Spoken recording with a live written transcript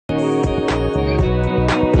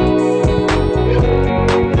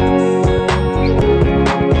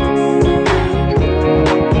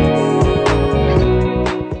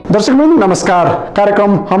दर्शकबिन नमस्कार।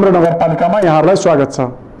 कार्यक्रम हाम्रो नगरपालिकामा यहाँहरूलाई स्वागत छ।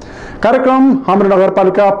 कार्यक्रम हाम्रो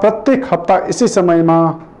नगरपालिका प्रत्येक हप्ता यसै समयमा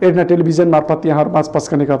एडना टेलिभिजन मार्फत यहाँहरूमा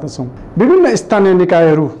पस्कने गर्दछौँ। विभिन्न स्थानीय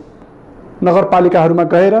निकायहरू नगरपालिकाहरूमा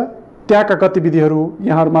गएर त्यहाँका गतिविधिहरू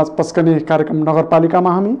यहाँहरूमा पस्कने कार्यक्रम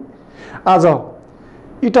नगरपालिकामा हामी आज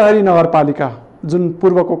इटहरी नगरपालिका जुन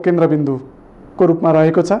पूर्वको केन्द्रबिन्दुको रूपमा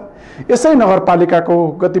रहेको छ, यसै नगरपालिकाको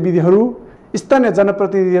गतिविधिहरू स्थानीय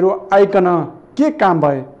जनप्रतिनिधिहरू आइकन के काम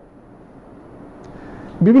भए,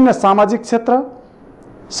 विभिन्न सामाजिक क्षेत्र,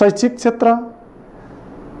 शैक्षिक क्षेत्र,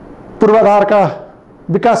 पूर्वाधारका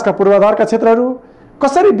विकासका पूर्वाधारका क्षेत्रहरू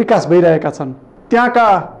कसरी विकास भइरहेका छन्, त्यहाँका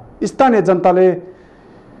स्थानीय जनताले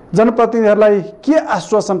जनप्रतिनिधिहरूलाई के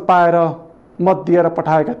आश्वासन पाएर मत दिएर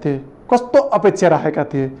पठाएका थिए, कस्तो अपेक्षा राखेका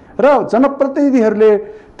थिए र जनप्रतिनिधिहरूले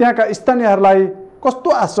त्यहाँका स्थानीयहरूलाई कस्तो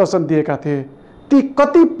आश्वासन दिएका थिए, ती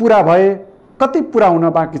कति पूरा भए, कति पूरा हुन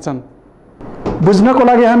बाँकी छन्, बुझ्नको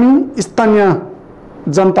लागि हामी स्थानीय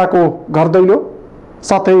जनताको घर दैलो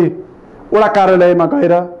साथै वडा कार्यालयमा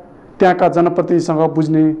गएर त्यहाँका जनप्रतिनिधिसँग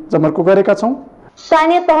बुझ्ने जमर्को गरेका छौँ।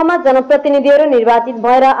 स्थानीय तहमा जनप्रतिनिधिहरू निर्वाचित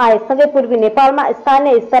भएर आएसँगै पूर्वी नेपालमा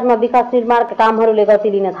स्थानीय स्तरमा विकास निर्माणका कामहरूले गति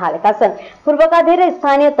लिन थालेका छन्। पूर्वका धेरै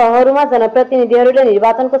स्थानीय तहहरूमा जनप्रतिनिधिहरूले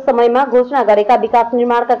निर्वाचनको समयमा घोषणा गरेका विकास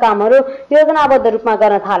निर्माणका कामहरू योजनाबद्ध रूपमा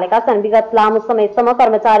गर्न थालेका छन्। विगत लामो समयसम्म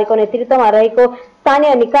कर्मचारीको नेतृत्वमा रहेको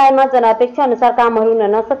स्थानीय निकायमा जनअपेक्षा अनुसार कामहरू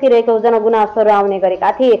हुन नसकिरहेको जनगुनासोहरू आउने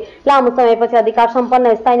गरेका थिए। लामो समयपछि अधिकार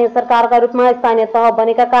सम्पन्न स्थानीय सरकारका रूपमा स्थानीय तह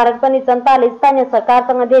बनेका कारण पनि जनताले स्थानीय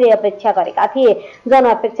सरकारसँग धेरै अपेक्षा गरेका थिए।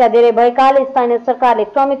 जनअपेक्षा धेरै भएकाले स्थानीय सरकारले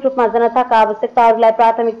क्रमिक रूपमा जनताका आवश्यकताहरूलाई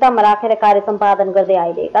प्राथमिकतामा राखेर कार्य सम्पादन गर्दै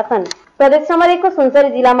आइरहेका छन्। प्रदेश नम्बर 1 को सुनसरी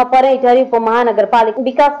जिल्लामा परे इटहरी उपमहानगरपालिका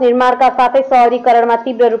विकास निर्माणका साथै शहरीकरणमा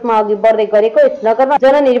तीव्र रूपमा अघि बढ्दै गरेको यस नगरमा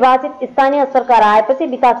जननिर्वाचित स्थानीय सरकार आएपछि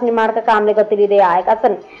विकास निर्माणका कामले गति लिँदै आएका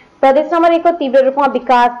छन्। प्रदेश नम्बर 1 को तीव्र रूपमा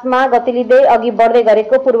विकासमा गति लिँदै अघि बढ्दै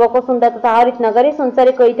गरेको पूर्वको सुन्दर तथा हरित नगरी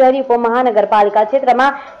सुनसरीको इटहरी उपमहानगरपालिका क्षेत्रमा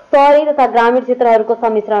शहरी तथा ग्रामीण क्षेत्रहरूको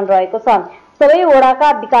सम्मिश्रण रहेको छ। सबै वडाका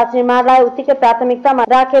विकास निर्माणलाई उत्तिकै प्राथमिकतामा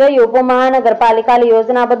राखेर यो उपमहानगरपालिकाले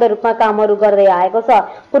योजनाबद्ध रूपमा कामहरू गर्दै आएको छ।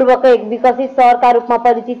 पूर्वको एक विकसित सहरका रूपमा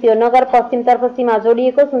परिचित यो नगर पश्चिमतर्फ सीमा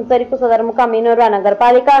जोडिएको सुनसरीको सदरमुकाम इनौरा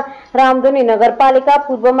नगरपालिका, रामधुनी नगरपालिका,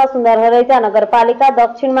 पूर्वमा सुन्दरहरैचा नगरपालिका,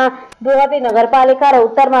 दक्षिणमा दुहबे नगरपालिका र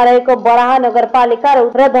उत्तरमा रहेको बराहा नगरपालिका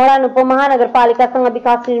र धरान उपमहानगरपालिकासँग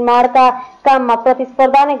विकास निर्माणका काममा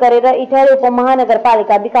प्रतिस्पर्धा नै गरेर इटहरी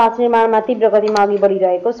उपमहानगरपालिका विकास निर्माणमा तीव्र गतिमा अघि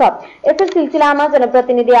बढिरहेको छ। यसै सिलसिलामा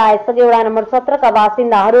जनप्रतिनिधि आएसँगै वडा नम्बर 17 का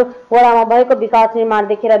बासिन्दाहरू वडामा भएको विकास निर्माण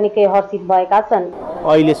देखेर निकै हर्षित भएका छन्।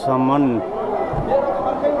 अहिलेसम्म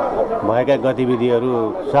भएका गतिविधिहरू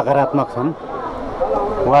सकारात्मक छन्।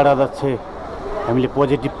 वार्ड अध्यक्ष हामीले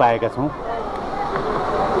पोजिटिभ पाएका छौँ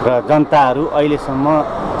र जनताहरू अहिलेसम्म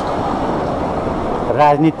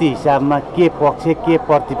राजनीति हिसाबमा के पक्ष के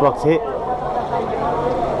प्रतिपक्ष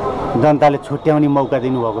जनताले छुट्याउने मौका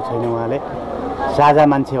दिनुभएको छैन। उहाँले साझा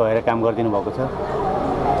मान्छे भएर काम गरिदिनु भएको छ।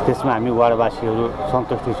 त्यसमा हामी वार्डवासीहरू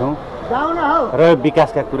सन्तुष्टि छौँ। र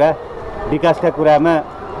विकासका कुरामा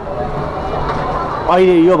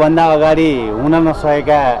अहिले योभन्दा अगाडि हुन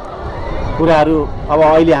नसकेका कुराहरू अब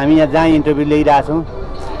अहिले हामी यहाँ जहाँ इन्टरभ्यू लिइरहेछौँ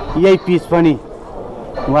यही पिच पनि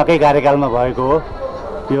उहाँकै कार्यकालमा भएको हो।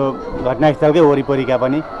 यो घटनास्थलकै वरिपरिका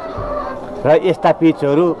पनि र यस्ता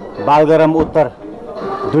पिचहरू बालगरम उत्तर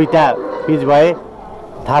 2टा पिच भए,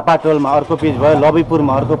 थापाटोलमा अर्को पिच भयो,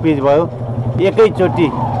 लबिपुरमा अर्को पिच भयो। एकैचोटि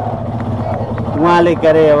उहाँले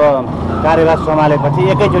अब कार्यभार सम्हालेपछि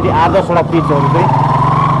एकैचोटि 8-10वटा पिचहरू चाहिँ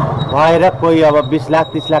भएर कोही अब 20 लाख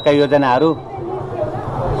 30 लाखका योजनाहरू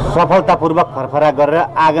सफलतापूर्वक फरफरा गरेर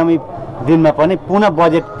आगामी दिनमा पनि पुनः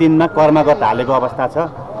बजेट 3मा कर्मगत हालेको अवस्था छ।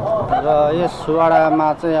 र यस वडामा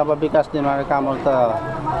चाहिँ अब विकास निर्माणका कामहरू त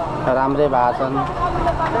राम्रै भएको छन्।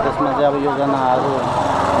 त्यसमा चाहिँ अब योजनाहरू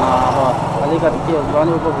अब अलिकति के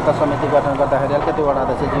भने उपभोक्ता समिति गठन गर्दाखेरि अलिकति वडा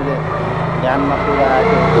अध्यक्षज्यूले ध्यानमा पुर्याएको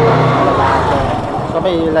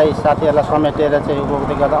सबैलाई साथीहरूलाई समेटेर चाहिँ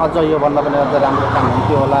उपभोक्ता गर्दा अझ योभन्दा पनि अझ राम्रो काम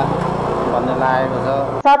हुन्थ्यो होला भन्ने लागेको छ।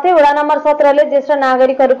 साथै वडा नम्बर 17 ले ज्येष्ठ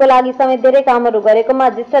नागरिकहरूको लागि समेत धेरै कामहरू गरेकोमा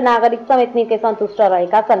ज्येष्ठ नागरिक समेत निकै सन्तुष्ट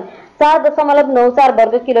रहेका छन्। 4.94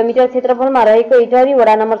 वर्ग किलोमिटर क्षेत्रफलमा रहेको इटहरी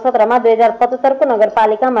वडा नम्बर 17 मा 2075 को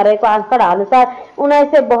नगरपालिकामा रहेको आँकडा अनुसार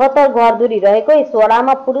 1972 घरधुरी रहेको यस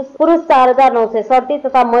वडामा पुरुष 4937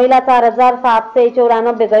 तथा महिला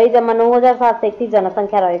 4794 गरी जम्मा 9731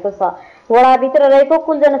 जनसङ्ख्या रहेको छ। वडाभित्र रहेको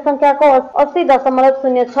कुल जनसङ्ख्याको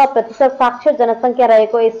 80.06% साक्षर जनसङ्ख्या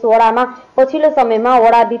रहेको यस वडामा पछिल्लो समयमा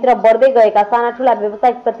वडाभित्र बढ्दै गएका साना ठूला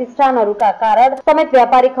व्यावसायिक प्रतिष्ठानहरूका कारण समेत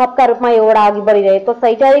व्यापारिक हबका रूपमा यो वडा अघि बढिरहेको छ।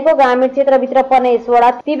 इटारीको ग्रामीण क्षेत्रभित्र पर्ने यस वडा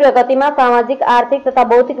तीव्र गतिमा सामाजिक, आर्थिक तथा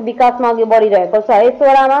भौतिक विकासमा अघि बढिरहेको छ। यस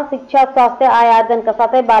वडामा शिक्षा, स्वास्थ्य, आय आर्जनका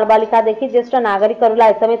साथै बालबालिकादेखि ज्येष्ठ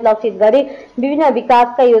नागरिकहरूलाई समेत लक्षित गरी विभिन्न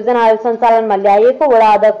विकासका योजनाहरू सञ्चालनमा ल्याइएको वडा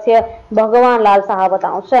अध्यक्ष भगवान लाल शाह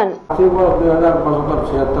बताउँछन्।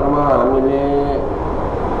 2075-76 मा हामीले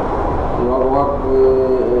लगभग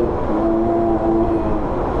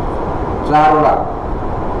 4वटा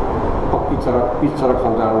पक्की सडक, पिच सडक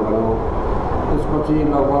सञ्चालन गऱ्यौँ। त्यसपछि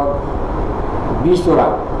लगभग 20वटा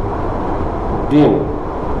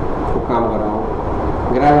ड्रेनको काम गऱ्यौँ।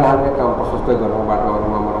 ग्रामीण हाल्ने काम प्रशस्तै गऱ्यौँ,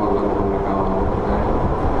 बाटोहरूमा मर्मत गर्नुपर्ने कामहरू गऱ्यौँ।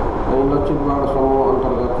 अनि लक्षित वार्ड समूह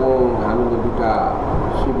अन्तर्गत चाहिँ हामीले 2टा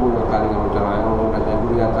सिपमूलक कार्यक्रम चलायौँ। एउटा चाहिँ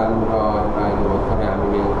गुडिया तालिम र एउटा अहिले भर्खरै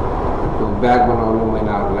हामीले त्यो ब्याग बनाउने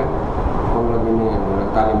महिलाहरूलाई 15 दिने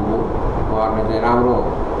तालिम दियौँ। उहाँहरूले चाहिँ राम्रो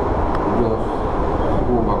जो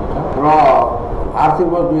सिक्नुभएको छ। र आर्थिक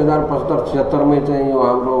वर्ष 2075-76 चाहिँ यो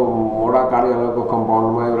हाम्रो वडा कार्यालयको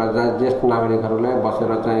कम्पाउन्डमा एउटा ज्येष्ठ नागरिकहरूलाई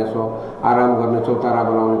बसेर चाहिँ यसो आराम गर्ने चौतारा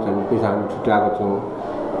बनाउने चाहिँ पैसा हामी छुट्याएको थियौँ।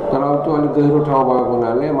 तर त्यो अलिक गहिरो ठाउँ भएको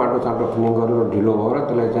हुनाले माटो फिलिङ गरेर ढिलो भयो र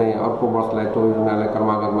त्यसलाई चाहिँ अर्को वर्षलाई त्यो योजनालाई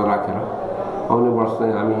क्रमागतमा राखेर आउने वर्ष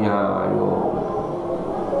चाहिँ हामी यहाँ यो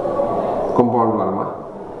कम्पाउन्ड वालमा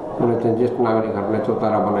उसले चाहिँ ज्येष्ठ नागरिकहरूलाई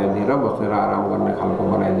चौतारा बनाइदिएर बसेर आराम गर्ने खालको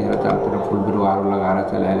बनाइदिएर चारतिर फुल बिरुवाहरू लगाएर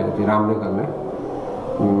चाहिँ अलिकति राम्रै गर्ने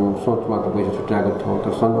सोचमा त पैसा छुट्याएको थियौँ।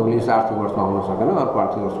 तर संयोगले यस आर्थिक वर्षमा हुन सकेन। अर्को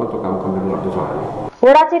आर्थिक वर्षमा त्यो काम कम्प्लिट गर्दैछौँ हामी।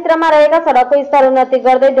 वडा क्षेत्रमा रहेका सडकको स्तर उन्नति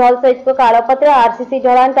गर्दै ढल सहितको कालोपत्र, आरसीसी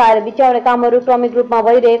ढलान, टायर बिछ्याउने कामहरू क्रमिक रूपमा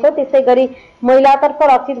भइरहेको, त्यसै गरी महिलातर्फ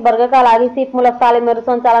रक्षित वर्गका लागि सिपमूलक तालिमहरू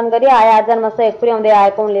सञ्चालन गरी आय आर्जनमा सहयोग पुर्याउँदै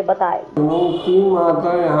आएको उनले बताए। चुनौतीमा त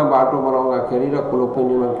यहाँ बाटो बनाउँदाखेरि र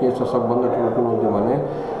कुलोपैनीमा के छ सबभन्दा ठुलो चुनौती भने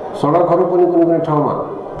सडकहरू पनि कुनै ठाउँमा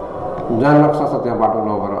जहाँ नक्सा छ त्यहाँ बाटो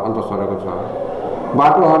नभएर अन्त सरेको छ।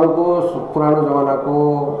 बाटोहरूको पुरानो जमानाको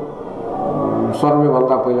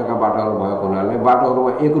सर्वेभन्दा पहिलाका बाटोहरू भएको हुनाले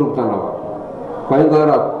बाटोहरूमा एकरूपता नभएर कहीँ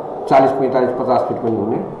गएर 40, 45, 50 फिट पनि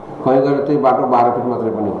हुने, कहीँ गएर त्यही बाटो 12 फिट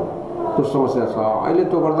मात्रै पनि हुने, त्यो समस्या छ। अहिले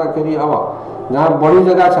त्यो गर्दाखेरि अब जहाँ बढी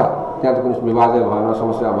जग्गा छ त्यहाँ त कुनै विवादै भएन,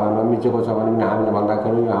 समस्या भएन। मिचेको छ भने पनि हामीले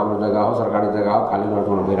भन्दाखेरि यो हाम्रो जग्गा हो, सरकारी जग्गा हो, खाली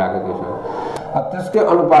नटुलो भइराखेको छ। त्यसकै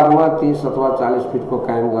अनुपातमा 30 अथवा 40 फिटको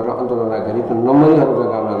कायम गरेर अन्त जाँदाखेरि त्यो नम्बरीहरू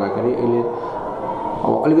जग्गा जाँदाखेरि अहिले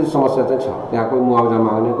अब अलिकति समस्या चाहिँ छ। त्यहाँ कोही मुआवजा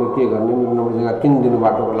माग्ने, कोही के गर्ने, मेरो नम्बर जग्गा किनिदिनु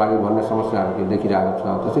बाटोको लागि भन्ने समस्याहरू के देखिरहेको छ।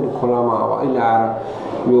 त्यसरी खोलामा अब अहिले आएर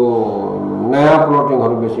यो नयाँ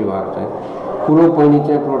प्लटिङहरू बेसी भएर चाहिँ कुलो पैनी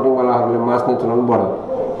चाहिँ प्लटिङवालाहरूले मास्ने चलन बढ्यो।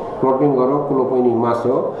 प्लटिङ गऱ्यो, कुलो पैनी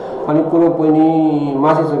मास्यो, अनि कुलो पैनी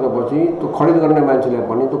मासिसकेपछि त्यो खरिद गर्ने मान्छेले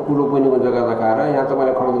पनि त्यो कुलो पैनीको जग्गा देखाएर यहाँ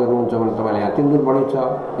तपाईँले खरिद गर्नुहुन्छ भने तपाईँले यहाँ 3 दिन बढी छ,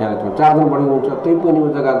 यहाँ 4 दिन बढी हुन्छ, त्यही पैनीको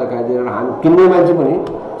जग्गा देखाइदिएर हामी किन्ने मान्छे पनि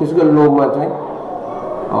त्यसको लोभमा चाहिँ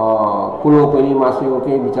कुलो पैनी मासेको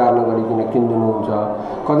केही विचार नगरिकन किनिदिनुहुन्छ।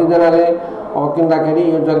 कतिजनाले अब किन्दाखेरि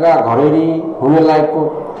यो जग्गा घरेरी हुने लायकको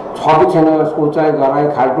छ कि छैन, यसको उचाइ गराइ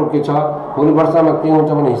खाल्टो के छ, भोलि वर्षामा के हुन्छ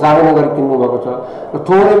भने हिसाबै नगरी किन्नु भएको छ। र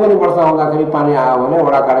थोरै पनि वर्षा आउँदाखेरि पानी आयो भने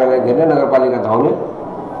वडा कार्यालय घेर्ने, नगरपालिका धाउने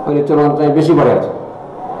अहिले चलन चाहिँ बेसी बढेको छ।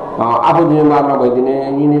 आफू जिम्मेवार नभइदिने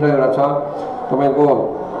यहीँनिर एउटा छ तपाईँको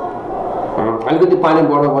अलिकति पानी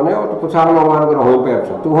बढ्यो भने पुछारमा उहाँहरू गएर होम पाइप छ,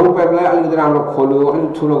 त्यो होम पाइपलाई अलिकति राम्रो खोल्यो,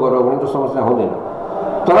 अलिकति ठुलो गर्यो भने त्यो समस्या हुँदैन।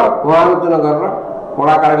 तर उहाँहरू त्यो नगरेर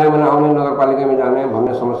वडा कार्यालयमा आउने, नगरपालिकामा जाने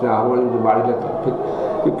भन्ने समस्याहरू अलिकति बाढीले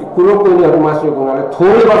कुलो पैनीहरू मासिएको हुनाले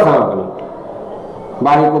थोरै वर्षामा पनि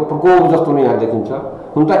बाढीको प्रकोप जस्तो नै यहाँ देखिन्छ।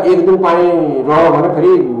 हुन त एक दिन पानी रह्यो भने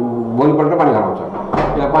फेरि भोलिपल्ट पानी हराउँछ।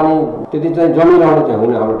 यहाँ पानी त्यति चाहिँ जमिरहने चाहिँ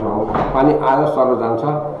होइन। हाम्रो ठाउँ पानी आयो सर जान्छ,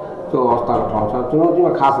 त्यो अवस्थाको ठाउँ छ। चुनौतीमा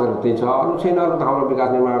खास गरेर त्यही छ, अरू छैन। अरू त हाम्रो विकास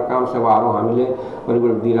निर्माण काम सेवाहरू हामीले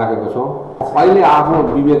परिपूर्ण दिइराखेको छौँ। अहिले आफ्नो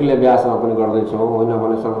विवेकले अभ्यासमा पनि गर्दैछौँ, होइन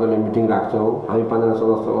भने सर्वदलीय मिटिङ राख्छौँ। हामी 5 जना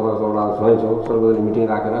सदस्य छौँ, सर्वदलीय मिटिङ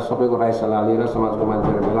राखेर सबैको राय सल्लाह लिएर समाजको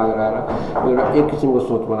मान्छेहरू भेला गराएर एउटा एक किसिमको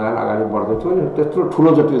सोच बनाएर अगाडि बढ्दैछौँ। त्यत्रो ठुलो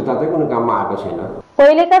जटिलता चाहिँ कुनै काममा आएको छैन।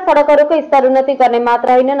 पहिलेका सडकहरूको स्तर उन्नति गर्ने मात्र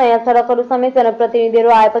होइन, नयाँ सडकहरू समेत जनप्रतिनिधिहरू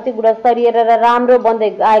आएपछि गुणस्तरीय र राम्रो बन्दै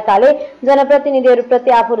आएकाले जनप्रतिनिधिहरूप्रति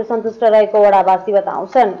आफूहरू सन्तुष्ट रहेको वडावासी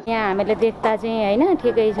बताउँछन्। यहाँ हामीले देख्दा चाहिँ होइन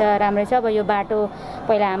ठिकै छ, राम्रै छ। अब यो बाटो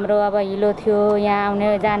पहिला हाम्रो अब हिलो थियो, यहाँ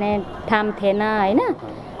आउने जाने ठाउँ थिएन होइन।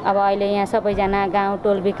 अब अहिले यहाँ सबैजना गाउँ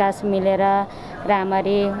टोल विकास मिलेर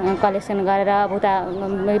राम्ररी कलेक्सन गरेर उता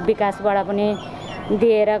विकासबाट पनि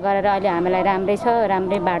दिएर गरेर अहिले हामीलाई राम्रै छ,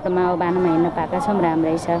 राम्रै बाटोमा बानुमा हिँड्न पाएका छौँ,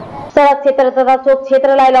 राम्रै छ। सडक क्षेत्र तथा चोक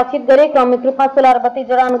क्षेत्रलाई लक्षित गरी क्रमिक रूपमा सोलर बत्ती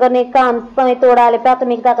जडान गर्ने काम समेत वडाले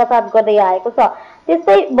प्राथमिकताका साथ गर्दै आएको छ।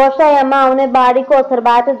 त्यस्तै वर्षायाममा आउने बाढीको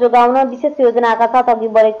असरबाट जोगाउन विशेष योजनाका साथ अघि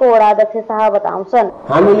बढेको वडा अध्यक्ष शाह बताउँछन्।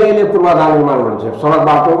 हामीले अहिले पूर्वाधार निर्माण भन्छ, सडक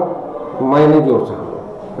बाटो माइने जोड छ।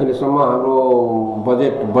 अहिलेसम्म हाम्रो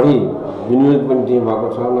बजेट बढी विनियोजित पनि त्यही भएको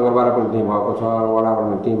छ, नगरबाट पनि त्यही भएको छ, वडाबाट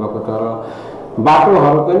पनि त्यही भएको छ र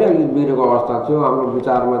बाटोहरूको पनि अलिकति बिग्रेको अवस्था थियो। हाम्रो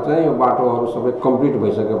विचारमा चाहिँ यो बाटोहरू सबै कम्प्लिट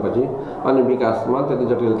भइसकेपछि अनि विकासमा त्यति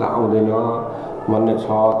जटिलता आउँदैन भन्ने छ।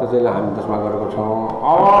 त्यसैले हामी त्यसमा गरेको छौँ।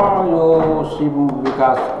 अब यो शिव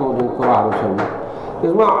विकासको जुन कुराहरू छन्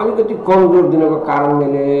त्यसमा अलिकति कम जोड दिनको कारण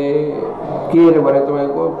मैले के अरे भने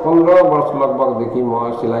तपाईँको 15 वर्ष लगभगदेखि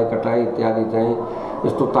म सिलाइ कटाइ इत्यादि चाहिँ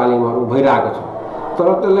यस्तो तालिमहरू भइरहेको छ। तर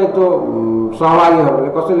त्यसलाई त्यो सहभागीहरूले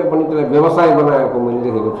कसैले पनि त्यसलाई व्यवसाय बनाएको मैले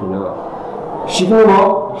देखेको छुइनँ।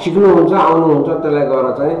 सिक्नुहुन्छ, आउनुहुन्छ, त्यसलाई गएर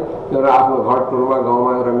चाहिँ एउटा आफ्नो घर टोलमा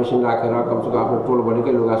गाउँमा एउटा मेसिन राखेर कमसेकम आफ्नो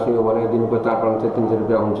टोलभरिकै लुगा सियो भने दिनको 400-300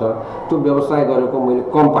 रुपियाँ हुन्छ। त्यो व्यवसाय गरेको मैले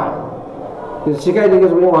कम पाएँ। त्यो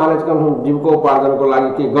सिकाइदिएपछि पनि उहाँले कमसेकम जीविकोपार्जनको लागि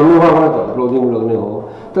के गर्नुभयो भने त उपलब्धिमूलक नै हो।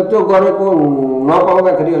 तर त्यो गरेको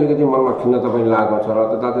नपाउँदाखेरि अलिकति मनमा खिन्नता पनि लागेको छ र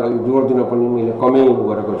त्यतातिर अलिक जोड दिन पनि मैले कमै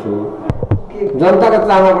गरेको छु। जनताको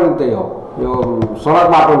चाहना पनि त्यही हो, यो सडक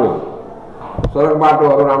बाटो नै। सडक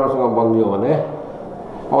बाटोहरू राम्रोसँग बनियो भने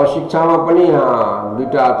अब शिक्षामा पनि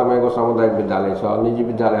 2टा तपाईँको सामुदायिक विद्यालय छ, निजी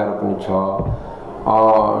विद्यालयहरू पनि छ।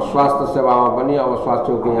 स्वास्थ्य सेवामा पनि अब स्वास्थ्य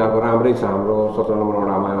चौकी यहाँको राम्रै छ, हाम्रो 17 नम्बर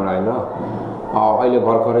वडामा एउटा होइन। अहिले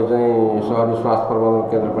भर्खरै चाहिँ सहरी स्वास्थ्य प्रबन्धन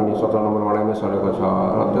केन्द्र पनि 17 नम्बर वडामै सरेको छ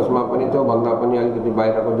र त्यसमा पनि त्योभन्दा पनि अलिकति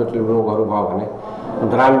बाहिरको जटिल रोगहरू भयो भने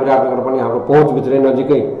धरान विराटनगर पनि हाम्रो पहुँचभित्रै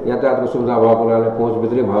नजिकै यातायातको सुविधा भएको हुनाले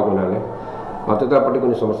पहुँचभित्रै भएको हुनाले त्यतापट्टि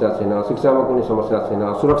कुनै समस्या छैन। शिक्षामा कुनै समस्या छैन।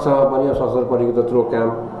 सुरक्षामा पनि सशस्त्र प्रहरीको त्यत्रो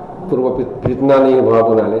क्याम्प पूर्व प्रेरणा नै भएको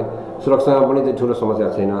हुनाले सुरक्षामा पनि त्यति ठुलो समस्या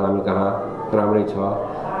छैन, हामी कहाँ राम्रै छ।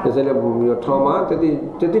 त्यसैले यो ठाउँमा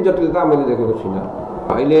त्यति जटिलता मैले देखेको छुइनँ।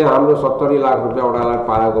 अहिले हाम्रो 70 लाख रुपियाँ वडालाई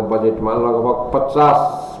पाएको बजेटमा लगभग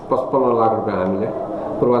 50-55 लाख रुपियाँ हामीले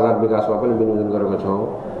पूर्वाधार विकासमा पनि विनियोजन गरेको छौँ।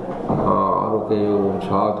 अरू केही छ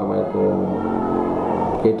तपाईँको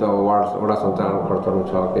केही त वडा सञ्चालन खर्चहरू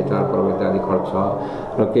छ, केही चाडपर्व इत्यादि खर्च छ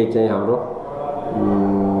र केही चाहिँ हाम्रो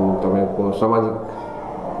तपाईँको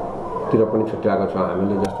सामाजिकतिर पनि छुट्याएको छ।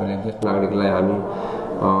 हामीले जस्तोले देश नागरिकलाई हामी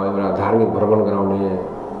एउटा धार्मिक भ्रमण गराउने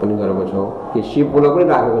पनि गरेको छौँ। केही शिवमूलक पनि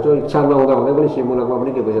राखेको छौँ। इच्छा नहुँदा हुँदै पनि शिवमूलकमा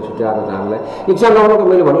पनि केही पैसा छुट्याएको छ हामीलाई। इच्छा नहुनुको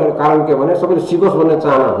मैले भनेको कारण के भने सबैले सिकोस् भन्ने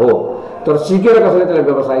चाहना हो, तर सिकेर कसैले त्यसलाई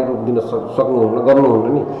व्यावसायिक रूप दिन सक्नुहुन्न, गर्नुहुन्न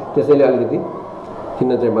नि। त्यसैले अलिकति किन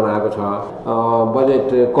चाहिँ बनाएको छ।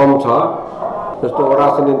 बजेट कम छ। जस्तो वडा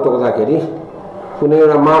सिलिङ तोक्दाखेरि कुनै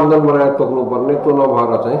एउटा मापदण्ड बनाएर तोक्नुपर्ने, त्यो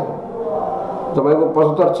नभएर चाहिँ तपाईँको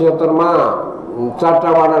 75-76मा 4टा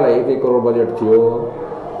वडालाई 1-1 करोड बजेट थियो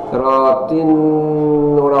र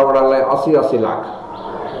 3वटा वडालाई 80-80 लाख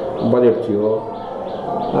बजेट थियो।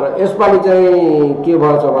 र यसपालि चाहिँ के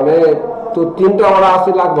भएछ भने त्यो 3टा वडा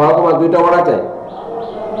 80 लाख भएकोमा 2टा वडा चाहिँ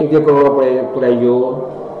 1-1 करोड पुर्याइयो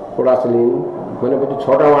वडा सिलिङ भनेपछि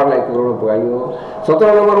 6टा वार्डलाई 1 करोड पुगाइयो।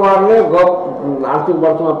 17 नम्बर वार्डले गत आर्थिक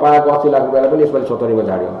वर्षमा पाएको 80 लाख रुपियाँलाई पनि यसपालि 70मा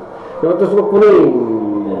झाड्यो। र त्यसको कुनै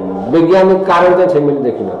वैज्ञानिक कारण चाहिँ छैन, मैले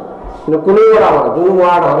देखिनँ। किन कुनै वडामा जुन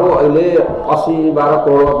वार्डहरू अहिले 80-12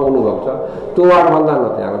 करोडमा पुग्नु भएको छ त्यो वार्डभन्दा न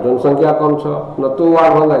त्यहाँको जनसङ्ख्या कम छ, न त्यो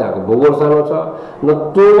वार्डभन्दा यहाँको भूगोल सानो छ, न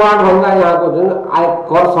त्यो वार्डभन्दा यहाँको जुन आय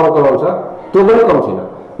कर सङ्कलन छ त्यो पनि कम छैन।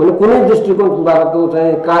 मैले कुनै दृष्टिकोणबाट त्यो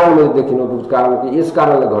चाहिँ कारण मैले देखिनँ। कारण कि यस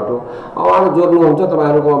कारणले घट्यो। अब आज जोड्नुहुन्छ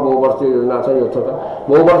तपाईँहरूकोमा बहुवर्षीय योजना छ, यो छ त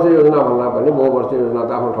बहुवर्षीय योजना भन्दा पनि बहुवर्षीय योजना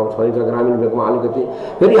त आफ्नो ठाउँ छैन। ग्रामीण भेगमा अलिकति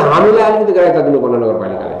फेरि हामीलाई अलिकति ग्राह्यता दिनुपर्ने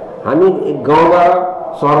नगरपालिकाले। हामी गाउँबाट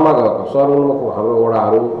सहरमा गएको, सहरमा हाम्रो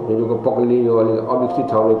वडाहरू हिजोको पक्ली यो अलिक अविकसित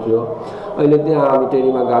ठाउँ नै थियो। अहिले त्यहाँ हामी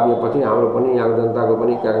टेरीमा गाभिएपछि हाम्रो पनि यहाँको जनताको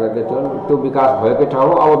पनि क्या थियो त्यो विकास भएकै ठाउँ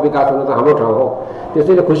हो। अब विकास हुन त हाम्रो ठाउँ हो,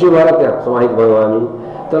 त्यसैले खुसी भएर त्यहाँ समाहित भयौँ हामी।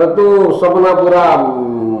 तर त्यो सपना पुरा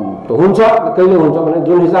हुन्छ कहिले हुन्छ भने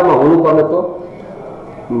जुन हिसाबमा हुनुपर्ने त्यो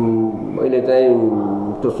अहिले चाहिँ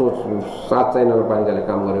त्यो सोच साथ चाहिँ नगरपालिकाले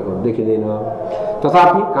काम गरेको देखिँदैन।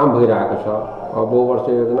 तथापि काम भइरहेको छ। अब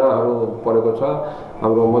बहुवर्षीय योजनाहरू परेको छ।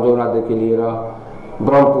 हाम्रो मजौरादेखि लिएर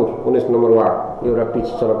ब्रह्मपुर 19 नम्बर वार्ड एउटा पिच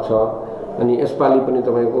सडक छ। अनि यसपालि पनि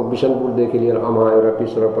तपाईँको बिसनपुरदेखि लिएर अमा एउटा पिच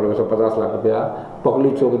सडक परेको छ 50 लाख रुपियाँ। पक्ली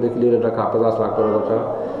चौकदेखि लिएर ढाका 50 लाख परेको छ।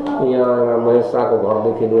 यहाँ महेश शाहको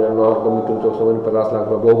घरदेखि लिएर नहरको मिटुङ चौकसम्म पनि 50 लाख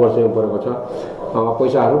रुपियाँ बहुवर्षीयमा परेको छ।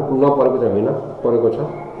 पैसाहरू नपरेको चाहिँ होइन, परेको छ।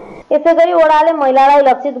 यसै गरी वडाले महिलालाई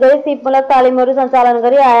लक्षित गरी सिपमूलक तालिमहरू सञ्चालन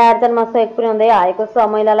गरी आय आर्जनमा सहयोग पुर्याउँदै आएको छ।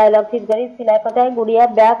 महिलालाई लक्षित गरी सिलाइ कटाइ, गुडिया,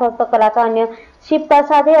 ब्याग, हस्तकलाका अन्य सिपका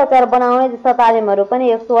साथै अचार बनाउने जस्ता तालिमहरू पनि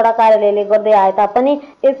यस वडा कार्यालयले गर्दै आए तापनि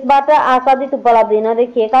यसबाट आशादित उपलब्धि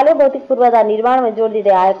नदेखिएकाले भौतिक पूर्वाधार निर्माणमा जोड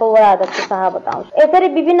दिँदै आएको वडा अध्यक्ष शाह बताउँछ। यसरी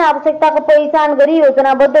विभिन्न आवश्यकताको पहिचान गरी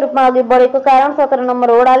योजनाबद्ध रूपमा अघि बढेको कारण 17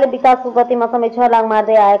 नम्बर वडाले विकासको गतिमा समेत छलाङ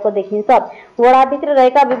मार्दै आएको देखिन्छ। वडाभित्र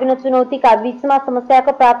रहेका विभिन्न चुनौतीका बीचमा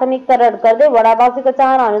समस्याको प्राथमिकरण गर्दै वडावासीको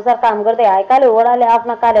चाहना अनुसार काम गर्दै आएकाले वडाले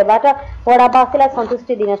आफ्ना कार्यबाट वडावासीलाई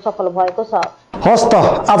सन्तुष्टि दिन सफल भएको छ। हस् त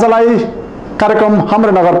आजलाई कार्यक्रम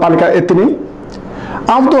हाम्रो नगरपालिका यति नै।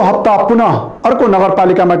 आउँदो हप्ता पुनः अर्को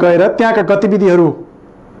नगरपालिकामा गएर त्यहाँका गतिविधिहरू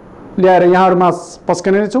ल्याएर यहाँहरूमा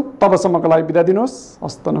पस्कने छौँ। तबसम्मको लागि बिदा दिनुहोस्।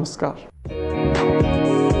 हस्त नमस्कार।